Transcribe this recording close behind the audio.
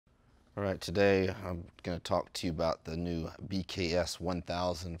All right, today I'm going to talk to you about the new BKS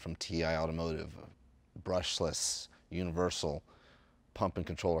 1000 from TI Automotive, brushless, universal pump and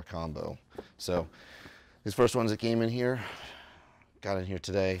controller combo. So these first ones that came in here, got in here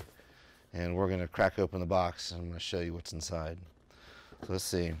today, and we're going to crack open the box and I'm going to show you what's inside. So let's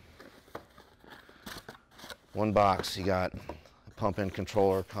see. One box, you got a pump and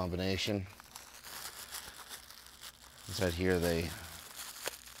controller combination. Inside here they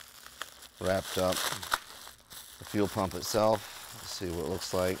wrapped up the fuel pump itself. Let's see what it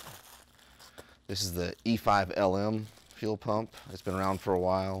looks like. This is the E5LM fuel pump. It's been around for a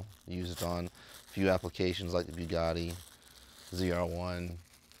while. Use it on a few applications like the Bugatti, ZR1,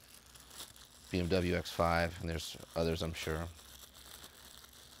 BMW X5, and there's others I'm sure.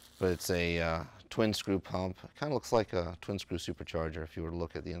 But it's a twin screw pump. It kind of looks like a twin screw supercharger if you were to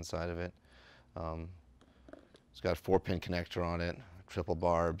look at the inside of it. It's got a 4-pin connector on it, triple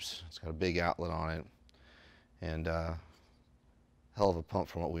barbs. It's got a big outlet on it, and hell of a pump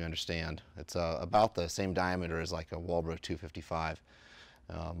from what we understand. It's about the same diameter as like a Walbro 255,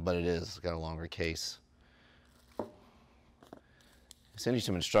 but it's got a longer case. I send you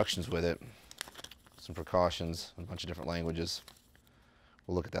some instructions with it, some precautions, a bunch of different languages.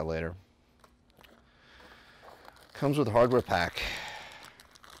 We'll look at that later. Comes with a hardware pack,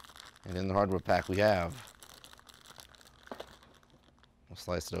 and in the hardware pack we have, we'll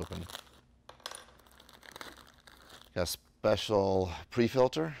slice it open, got a special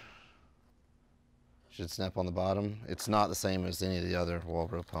pre-filter, should snap on the bottom. It's not the same as any of the other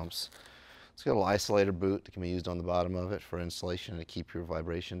Walbro pumps. It's got a little isolator boot that can be used on the bottom of it for insulation to keep your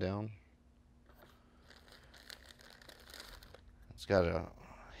vibration down. It's got a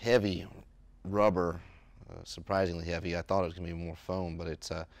heavy rubber, surprisingly heavy. I thought it was going to be more foam, but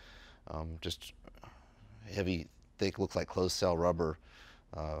it's just heavy, thick, looks like closed cell rubber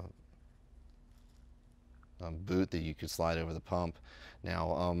boot that you could slide over the pump.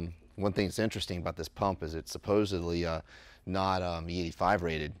 Now, one thing that's interesting about this pump is it's supposedly not E85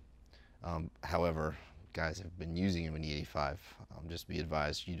 rated. However, guys have been using them in E85. Just be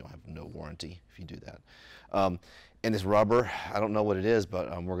advised, you don't have no warranty if you do that. And this rubber, I don't know what it is, but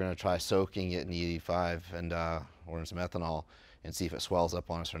we're going to try soaking it in E85 and or in some ethanol and see if it swells up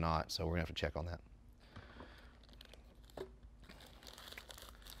on us or not. So we're going to have to check on that.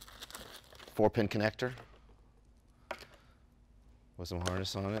 4-pin connector with some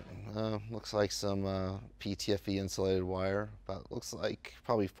harness on it. Looks like some PTFE insulated wire. Looks like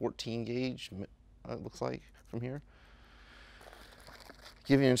probably 14 gauge. It looks like from here.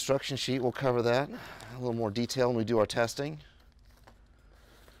 Give you an instruction sheet. We'll cover that a little more detail when we do our testing.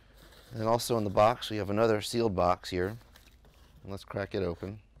 And also in the box we have another sealed box here. Let's crack it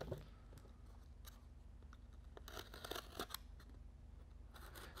open.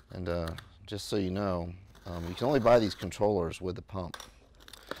 And just so you know, you can only buy these controllers with the pump.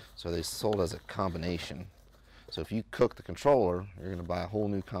 So they're sold as a combination. So if you cook the controller, you're going to buy a whole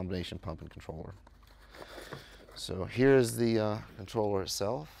new combination pump and controller. So here's the controller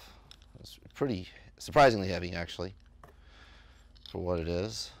itself. It's pretty surprisingly heavy actually for what it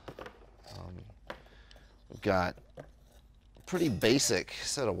is. We've got a pretty basic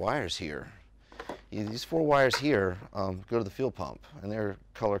set of wires here. These 4 wires here go to the fuel pump, and they're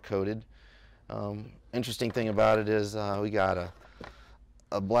color coded. Interesting thing about it is we got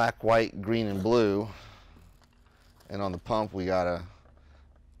a black, white, green, and blue, and on the pump we got a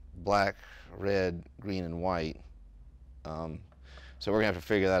black, red, green, and white. So we're gonna have to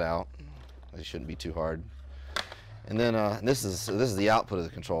figure that out. It shouldn't be too hard. And then this is the output of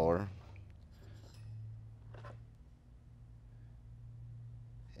the controller.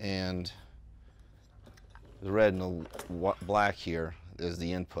 And the red and the black here is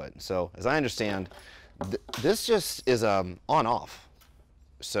the input. So as I understand, this just is on-off.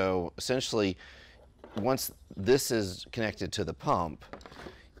 So essentially, once this is connected to the pump,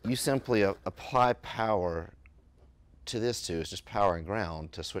 you simply apply power to this too. It's just power and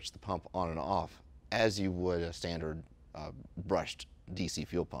ground to switch the pump on and off as you would a standard brushed DC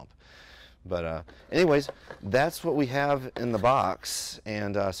fuel pump. But anyways, that's what we have in the box,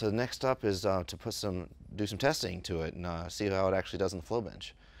 and so the next up is to do some testing to it and see how it actually does in the flow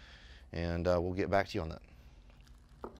bench, and we'll get back to you on that.